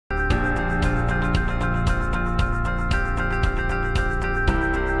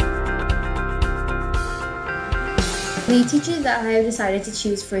The teacher that I have decided to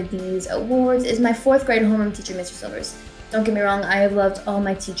choose for these awards is my 4th grade homeroom teacher, Mr. Silvers. Don't get me wrong, I have loved all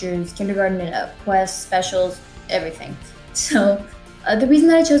my teachers, kindergarten and up, quests, specials, everything. So the reason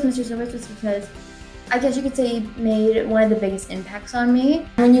that I chose Mr. Silvers was because I guess you could say he made one of the biggest impacts on me.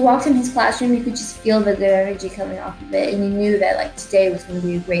 When you walked in his classroom, you could just feel the good energy coming off of it, and you knew that like today was going to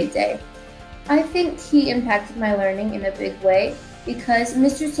be a great day. I think he impacted my learning in a big way because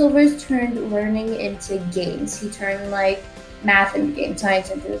Mr. Silvers turned learning into games. He turned like math into a game, science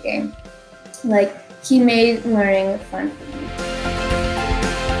into a game. Like he made learning fun for me.